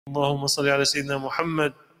اللهم صل على سيدنا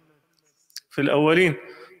محمد في الأولين،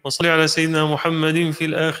 وصل على سيدنا محمد في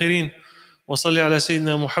الآخرين، وصل على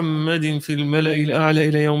سيدنا محمد في الملأ الأعلى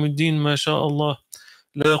إلى يوم الدين. ما شاء الله،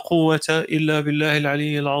 لا قوة إلا بالله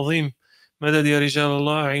العلي العظيم. مدد يا رجال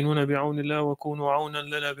الله، أعينونا بعون الله وكونوا عونا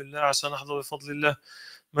لنا بالله، عسى نحظى بفضل الله.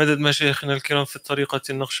 مدد مشايخنا الكرام في الطريقة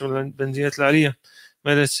النقشبندية العالية.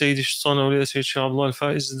 مدد سيدي السلطان أولياء سيد الشيخ عبد الله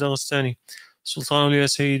الفائز الدغستاني، سلطان أولياء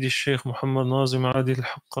سيدي الشيخ محمد ناظم عادل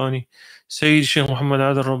الحقاني، سيدي الشيخ محمد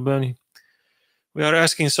عادل الرباني. We are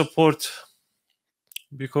asking support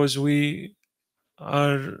because we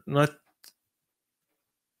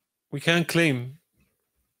can't claim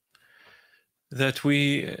that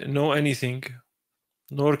we know anything,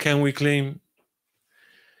 nor can we claim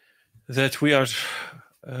that we are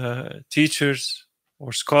teachers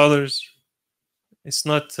or scholars. It's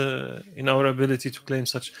not in our ability to claim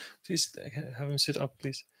such. Please have him sit up,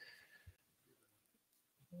 please.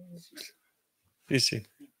 Please sit.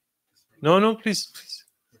 No, please.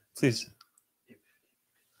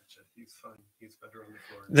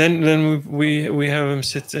 Then we have him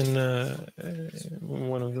sit in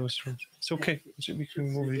one of those rooms. It's okay. We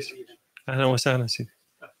can move these. أهلا وسهلا سيدي.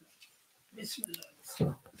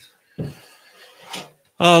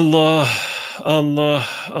 Allah.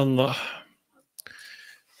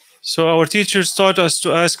 So our teachers taught us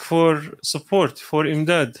to ask for support, for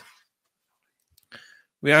imdad.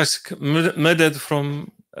 We ask madad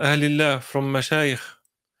from Ahlillah, from Mashayikh,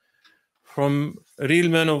 from real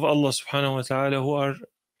men of Allah subhanahu wa ta'ala who are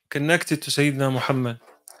connected to Sayyidina Muhammad.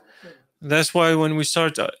 That's why when we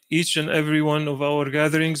start each and every one of our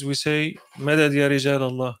gatherings, we say, Madad ya Rijal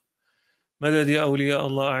Allah, Madad ya Awliya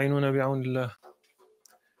Allah, A'inuna bi'awnillah.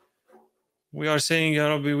 We are saying, Ya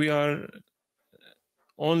Rabbi, we are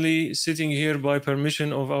only sitting here by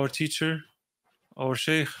permission of our teacher, our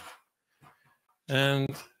Shaykh,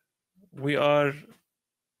 and we are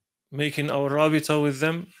making our rabita with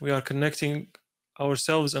them. We are connecting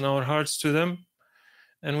ourselves and our hearts to them,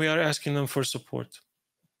 and we are asking them for support.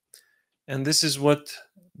 And this is what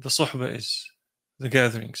the Sohbat is, the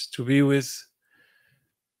gatherings. To be with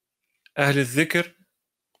Ahl al-Dhikr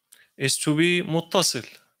is to be muttasil,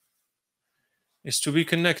 is to be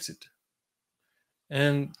connected.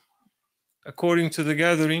 And according to the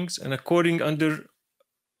gatherings and according under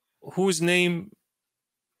whose name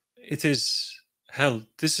it is held.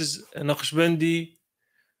 This is a Naqshbandi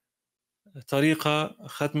Tariqa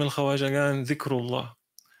Khatm al-Khawajagan Dhikrullah.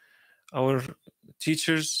 Our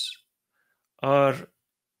teachers are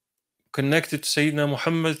connected to Sayyidina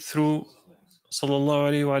Muhammad through sallallahu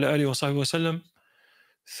alayhi wa alihi wa sahbihi wa sallam,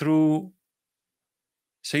 through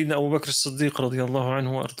Sayyidina Abu Bakr as-Siddiq radiyallahu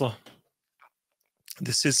anhu wa ardah.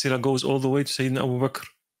 The silsila goes all the way to Sayyidina Abu Bakr.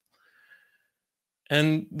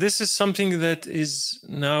 And this is something that is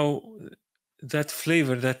now, that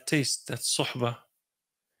flavor, that taste, that sohbah.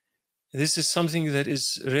 This is something that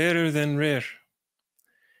is rarer than rare.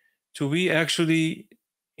 To be actually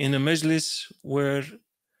in a majlis where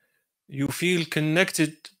you feel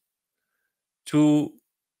connected to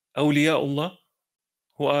Awliyaullah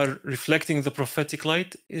who are reflecting the prophetic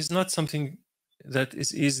light is not something that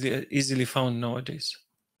is easily found nowadays.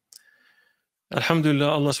 Alhamdulillah,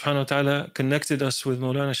 Allah subhanahu wa ta'ala connected us with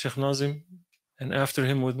Mawlana Sheikh Nazim, and after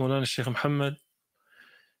him with Mawlana Sheikh Muhammad.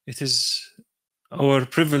 It is our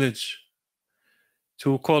privilege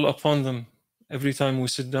to call upon them every time we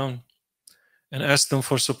sit down and ask them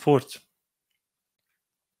for support.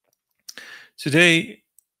 Today,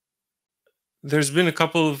 there's been a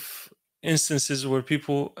couple of instances where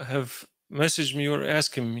people have messaged me or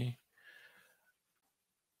asking me,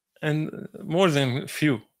 and more than a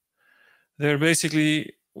few. They're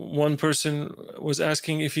basically, one person was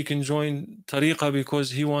asking if he can join Tariqa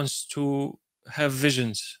because he wants to have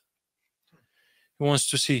visions. He wants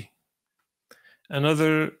to see.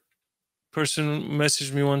 Another person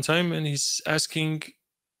messaged me one time and he's asking,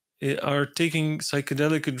 are taking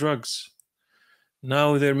psychedelic drugs.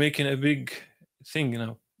 Now they're making a big thing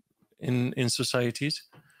now in societies.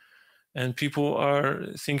 And people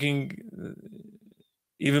are thinking,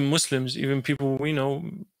 even Muslims, even people we know,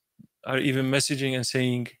 are even messaging and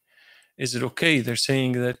saying, is it okay? They're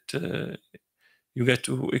saying that you get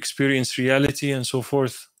to experience reality and so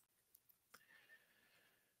forth.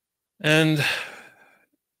 And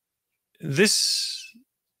this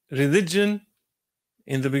religion,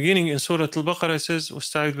 in the beginning in Surah Al-Baqarah, it says,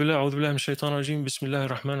 "Wasta'id billah, a'udhu billahi minash shaitanir rajim, bismillahir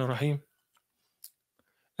rahmanir rahim.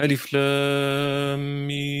 Alif lam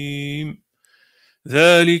mim.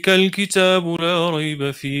 ذلك الكتاب لا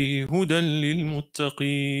ريب فيه هدى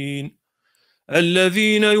للمتقين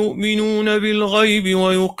الذين يؤمنون بالغيب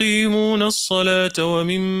ويقيمون الصلاة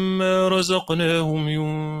ومما رزقناهم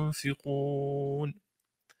ينفقون.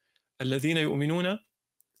 الذين يؤمنون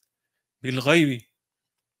بالغيب.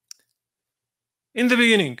 In the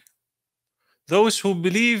beginning, those who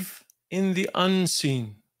believe in the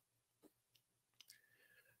unseen.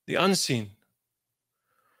 The unseen.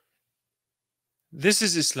 This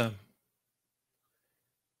is Islam.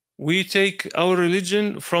 We take our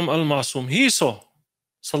religion from Al-Ma'sum. He saw,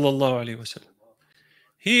 sallallahu alayhi wa sallam.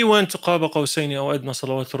 He went to Qaba Qawsayni aw adna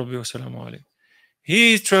salawatu rabbi wa salamu alayhi.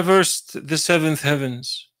 He traversed the seventh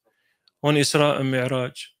heavens on Isra and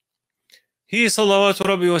Mi'raj. He, salawatu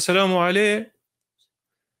rabbi wa salamu alayhi,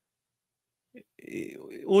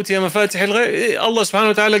 أوتي مفاتح الغيب. Allah subhanahu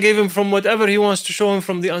wa ta'ala gave him from whatever he wants to show him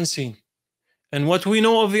from the unseen. And what we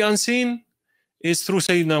know of the unseen is through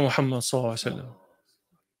Sayyidina Muhammad sallallahu alayhi wa sallam.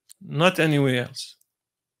 Not anywhere else.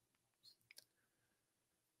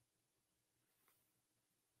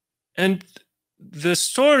 And the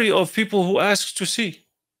story of people who ask to see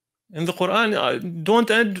in the Quran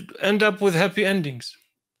don't end up with happy endings.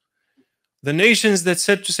 The nations that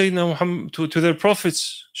said to Sayyidina Muhammad, to their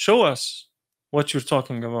prophets, show us what you're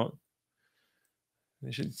talking about.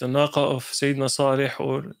 The Naqa of Sayyidina Salih,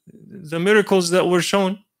 or the miracles that were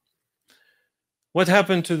shown. What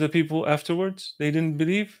happened to the people afterwards? They didn't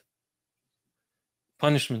believe.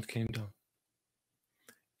 Punishment came down.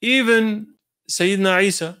 Even Sayyidina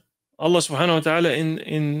Isa, Allah subhanahu wa ta'ala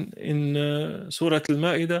in Surah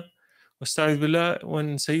Al-Ma'idah, واستعذ بالله,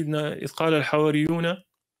 when Sayyidina إذ قال الحواريون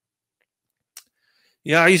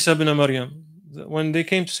يا عيسى بن مريم, when they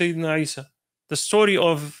came to Sayyidina Isa, the story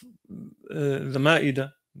of the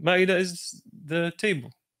Ma'idah. Ma'idah is the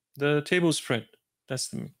table spread. That's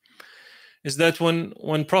the meaning. Is that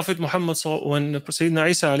when Prophet Muhammad, when Sayyidina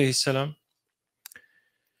Isa alayhi salam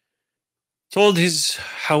told his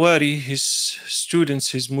Hawari, his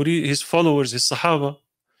students, his murid, his followers, his Sahaba,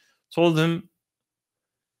 told him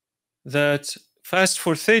that fast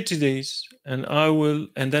for 30 days and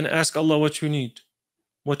then ask Allah what you need,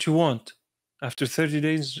 what you want. After 30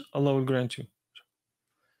 days, Allah will grant you.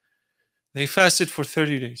 They fasted for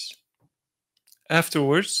 30 days.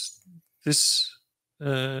 Afterwards, these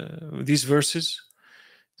verses,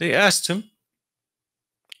 they asked him,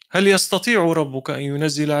 هل يستطيع ربك أن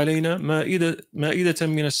ينزل علينا مائدة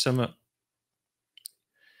من السماء?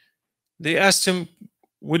 They asked him,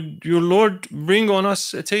 would your Lord bring on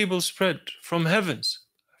us a table spread from heavens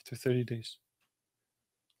after 30 days?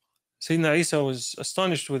 Sayyidina Isa was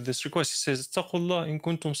astonished with this request. He says, اتقوا الله إن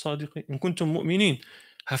كنتم صادقين إن كنتم مؤمنين.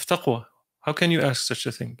 Have taqwa. How can you ask such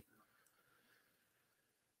a thing?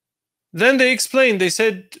 Then they explained, they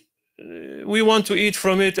said, we want to eat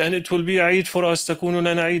from it and it will be Eid for us. تكون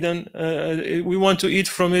لنا عيدا. We want to eat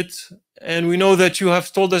from it and we know that you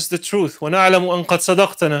have told us the truth. ونعلم أن قد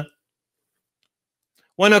صدقتنا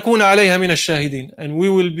ونكون عليها من الشاهدين. And we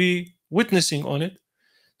will be witnessing on it.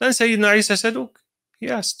 Then Sayyidina Isa said, okay. He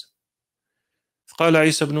asked. قال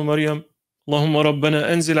عيسى بن مريم اللهم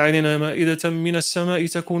ربنا أنزل علينا مائدة من السماء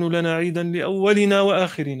تكون لنا عيدا لأولنا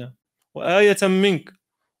وآخرنا وآية منك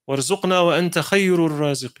وارزقنا وأنت خير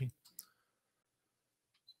الرازقين.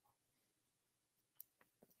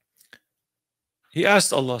 He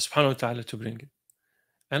asked Allah subhanahu wa ta'ala to bring it.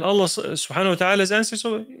 And Allah subhanahu wa ta'ala's answer,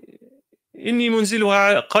 so إني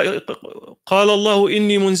منزلها قال الله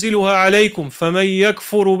إني منزلها عليكم فمن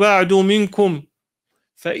يكفر بعد منكم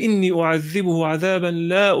فإني أعذبه عذابا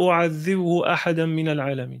لا أعذبه أحدا من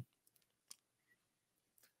العالمين.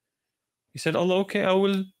 He said, Allah, okay, I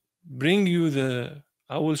will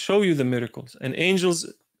show you the miracles. And angels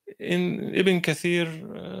in Ibn Kathir,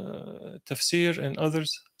 Tafsir and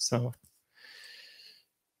others, so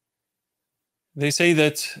they say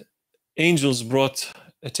that angels brought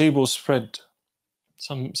a table spread.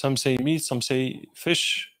 Some say meat, some say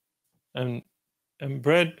fish and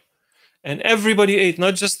bread. And everybody ate,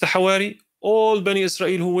 not just the Hawari, all Bani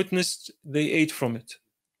Israel who witnessed, they ate from it,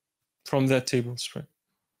 from that table spread.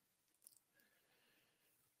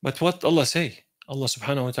 But what Allah say? Allah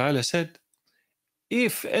subhanahu wa ta'ala said,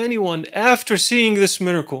 if anyone after seeing this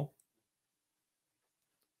miracle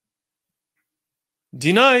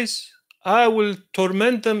denies, I will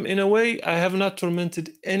torment them in a way I have not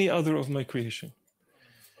tormented any other of my creation.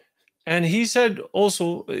 And he said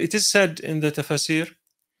also, it is said in the tafsir,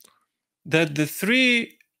 that the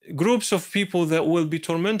three groups of people that will be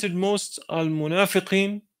tormented most are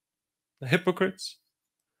munafiqeen, the hypocrites,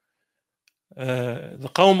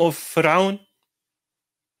 the qawm of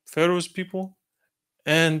Pharaoh's people,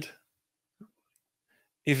 and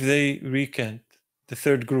if they recant, the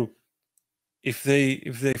third group, if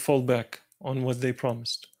they fall back on what they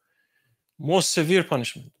promised. Most severe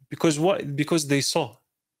punishment. Because what? Because they saw.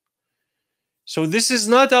 So this is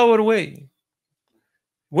not our way.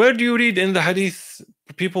 Where do you read in the hadith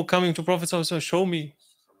people coming to Prophet Sallallahu Alaihi Wasallam, show me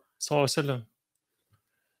Sallallahu Alaihi Wasallam,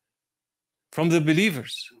 from the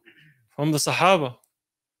believers, from the Sahaba?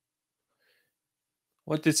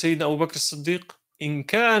 What did Sayyidina Abu Bakr as-Siddiq? إن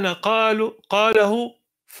كان قاله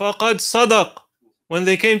فقد صدق. When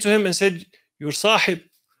they came to him and said, your Sahib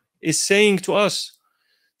is saying to us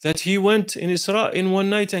that he went in Isra in one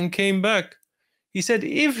night and came back. He said,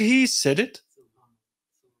 if he said it,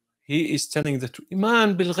 he is telling the truth.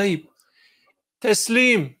 Iman bil ghayb,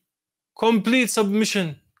 taslim, complete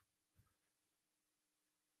submission,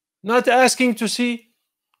 not asking to see,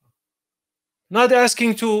 not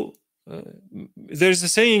asking to. There's a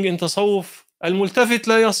saying in Tasawwuf, al-multafit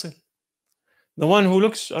la yasil. The one who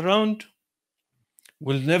looks around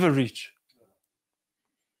will never reach.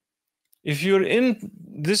 If you're in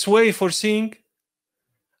this way for seeing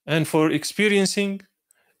and for experiencing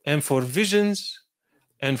and for visions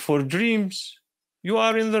and for dreams, you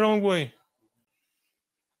are in the wrong way.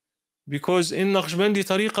 Because in Naqshbandi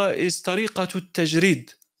Tariqa is Tariqa to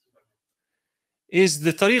Tajrid, is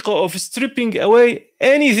the Tariqa of stripping away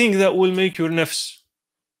anything that will make your nafs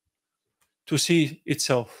to see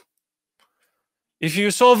itself. If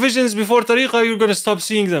you saw visions before Tariqa, you're going to stop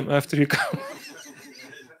seeing them after you come.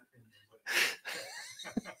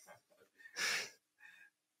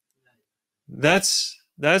 That's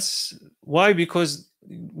why, because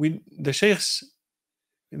the sheikhs,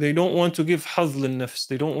 they don't want to give hadl al-nafs.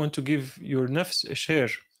 They don't want to give your nafs a share.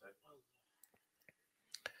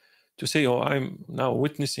 To say, oh, I'm now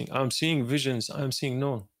witnessing, I'm seeing visions, I'm seeing,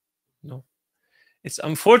 no. It's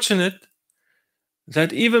unfortunate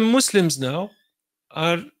that even Muslims now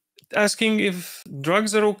are asking if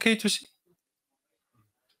drugs are okay to see.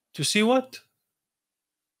 To see what?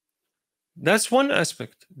 That's one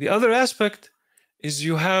aspect. The other aspect is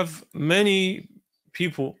you have many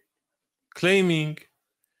people claiming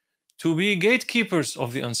to be gatekeepers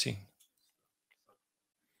of the unseen.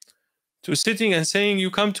 To sitting and saying, you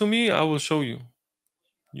come to me, I will show you.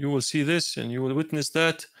 You will see this and you will witness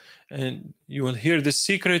that and you will hear this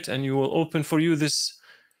secret and you will open for you this.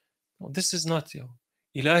 No, this is not you.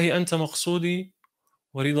 Ilahi anta maqsoodi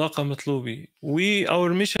wa ridaqa matlubi.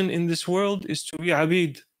 Our mission in this world is to be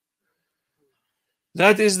abid.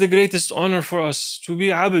 That is the greatest honor for us, to be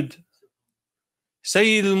abid.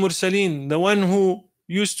 Sayyid al-Mursaleen, the one who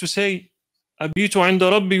used to say, Abitu inda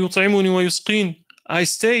Rabbi yut'imuni wa yusqin. I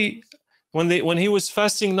stay when he was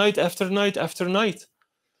fasting night after night after night.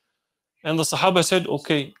 And the Sahaba said,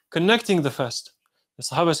 okay, connecting the fast. The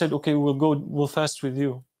Sahaba said, okay, we'll fast with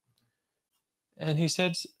you. And he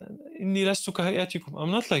said, Inni lastu kahayatikum.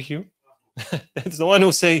 I'm not like you. It's the one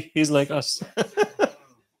who say he's like us.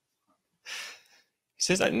 He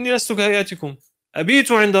says, Inni lastu kahayatikum.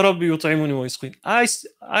 Abitu inda Rabbi yut'imuni wa yusqin.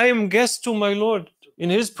 I am guest to my Lord in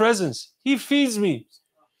His presence. He feeds me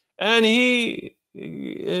and He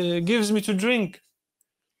gives me to drink.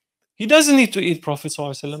 He doesn't need to eat, Prophet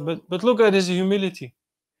ﷺ, but look at his humility.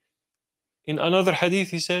 In another hadith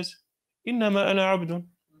he says, Innama ana abdun.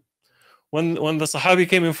 When the Sahabi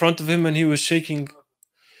came in front of him and he was shaking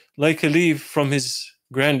like a leaf from his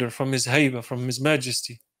grandeur, from his hayba, from his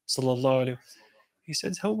majesty, sallallahu alayhi, he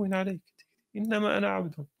said, Hawwin alayk, Innama ana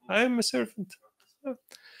abdun. I am a servant.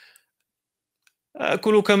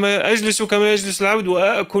 أكل كما أجلس كما يجلس العبد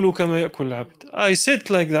وأكل كما يأكل العبد. I sit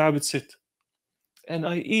like the abd sit. And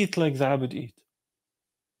I eat like the abd eat.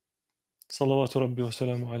 Salawatu Rabbi wa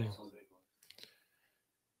salamu alayhi.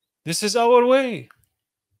 This is our way.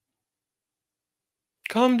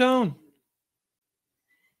 Calm down.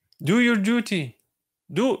 Do your duty.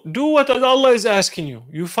 Do what Allah is asking you.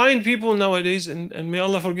 You find people nowadays, and may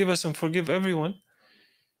Allah forgive us and forgive everyone,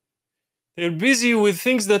 they're busy with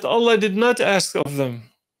things that Allah did not ask of them.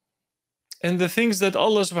 And the things that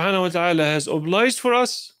Allah subhanahu wa ta'ala has obliged for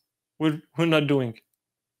us, we're not doing.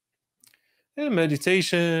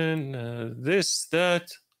 Meditation, this,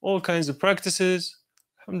 that, all kinds of practices,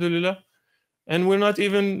 alhamdulillah. And we're not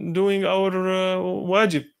even doing our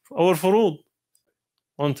wajib, our furud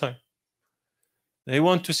on time. They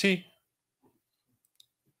want to see.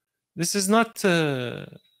 This is not,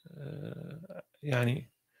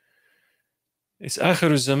 it's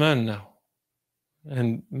akhir zaman now.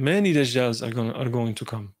 And many dajjals are going to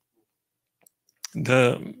come.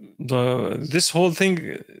 This whole thing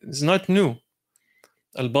is not new.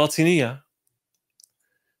 Al-Batiniya,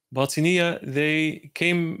 they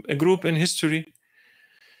came a group in history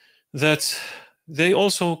that they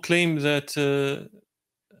also claim that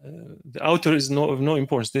the outer is of no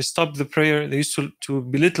importance. They stopped the prayer. They used to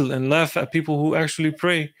belittle and laugh at people who actually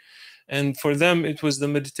pray. And for them, it was the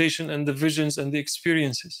meditation and the visions and the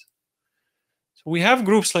experiences. So we have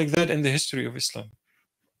groups like that in the history of Islam.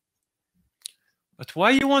 But why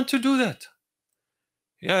you want to do that?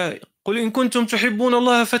 Yeah, قُلْ إِن كُنْتُمْ تُحِبُّونَ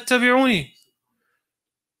اللَّهَ فَاتَّبِعُونِي.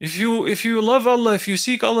 If you love Allah, if you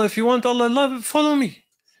seek Allah, if you want Allah, follow me.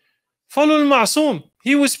 Follow al-Ma'soom.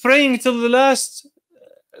 He was praying till the last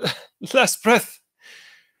breath.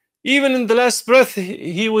 Even in the last breath,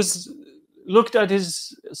 he was looked at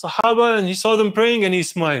his Sahaba and he saw them praying and he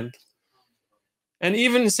smiled. And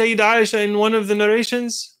even Sayyidah Aisha in one of the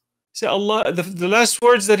narrations said, Allah, the last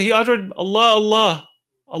words that he uttered, Allah, Allah,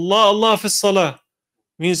 Allah, Allah fi salah,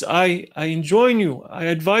 means I enjoin you, I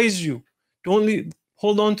advise you, don't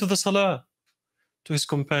hold on to the salah, to his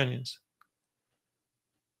companions.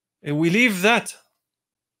 And we leave that.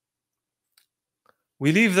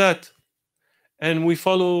 We leave that. And we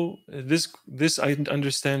follow this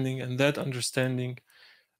understanding and that understanding.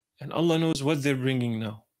 And Allah knows what they're bringing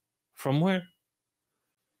now. From where?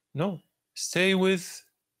 No. Stay with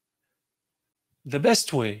the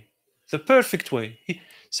best way, the perfect way.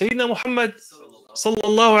 Sayyidina Muhammad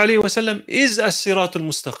sallallahu alayhi wasallam is as-sirat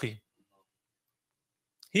al-mustaqim.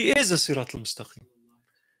 He is as-sirat al-mustaqim.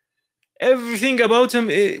 Everything about him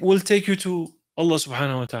will take you to Allah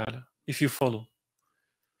subhanahu wa ta'ala if you follow.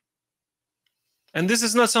 And this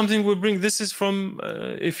is not something we bring. This is from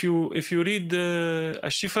if you read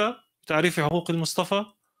Ash-Shifa, Ta'rif Huquq al-Mustafa,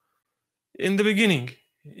 in the beginning,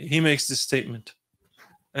 he makes this statement.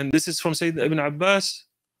 And this is from Sayyidina Ibn Abbas,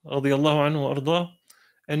 radiyallahu anhu wa ardah,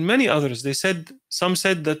 and many others. Some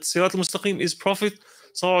said that Sirat al-Mustaqim is Prophet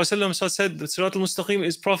sallallahu alaihi wasallam. Some said that Sirat al-Mustaqim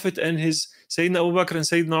is Prophet and his Sayyidina Abu Bakr and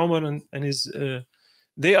Sayyidina Umar and his,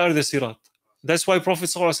 they are the Sirat. That's why Prophet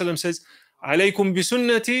sallallahu alaihi wasallam says, "Alaykum bi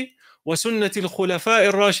sunnati wa sunnati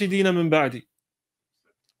al-khulafa ar-rashidin min ba'di."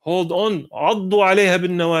 Hold on, addu alayha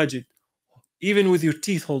bin nawajid. Even with your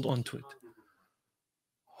teeth, hold on to it.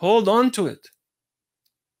 Hold on to it.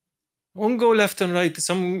 Don't go left and right.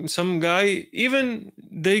 Some guy, even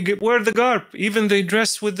they wear the garb, even they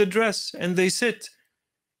dress with the dress and they sit.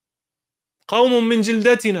 قَوْمٌ مِّن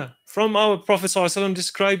جِلْدَتِنَا. From our Prophet ﷺ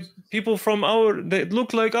described people from they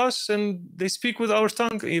look like us and they speak with our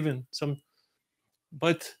tongue even.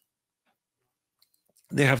 But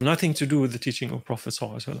they have nothing to do with the teaching of Prophet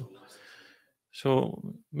ﷺ. So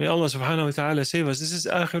may Allah subhanahu wa ta'ala save us. This is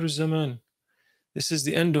Akhir al-Zaman. This is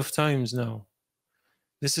the end of times now.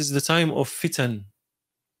 This is the time of fitan.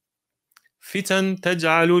 Fitan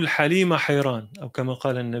taj'alul halima hayran, أو كما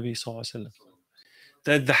قال النبي صلى الله عليه وسلم.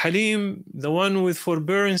 That the halim, the one with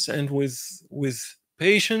forbearance and with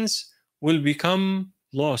patience, will become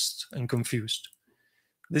lost and confused.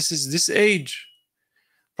 This is this age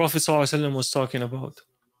Prophet صلى الله عليه وسلم was talking about.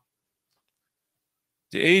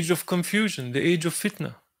 The age of confusion, the age of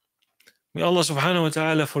fitna. May Allah subhanahu wa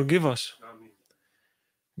ta'ala forgive us.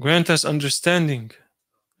 Grant us understanding.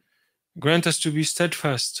 Grant us to be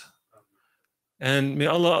steadfast. And may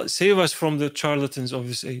Allah save us from the charlatans of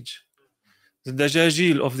this age, the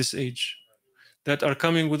dajajil of this age, that are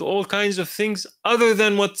coming with all kinds of things other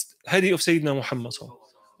than what hadi of Sayyidina Muhammad.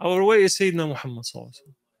 Our way is Sayyidina Muhammad.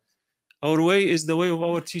 Our way is the way of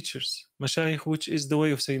our teachers, mashayikh, which is the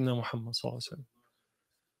way of Sayyidina Muhammad.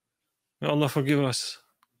 May Allah forgive us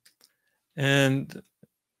and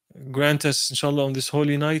grant us, inshallah, on this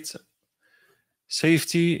holy night,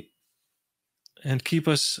 safety and keep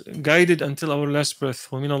us guided until our last breath.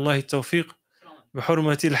 ومن الله التوفيق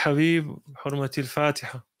بحرمة الحبيب بحرمة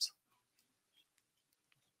الفاتحة.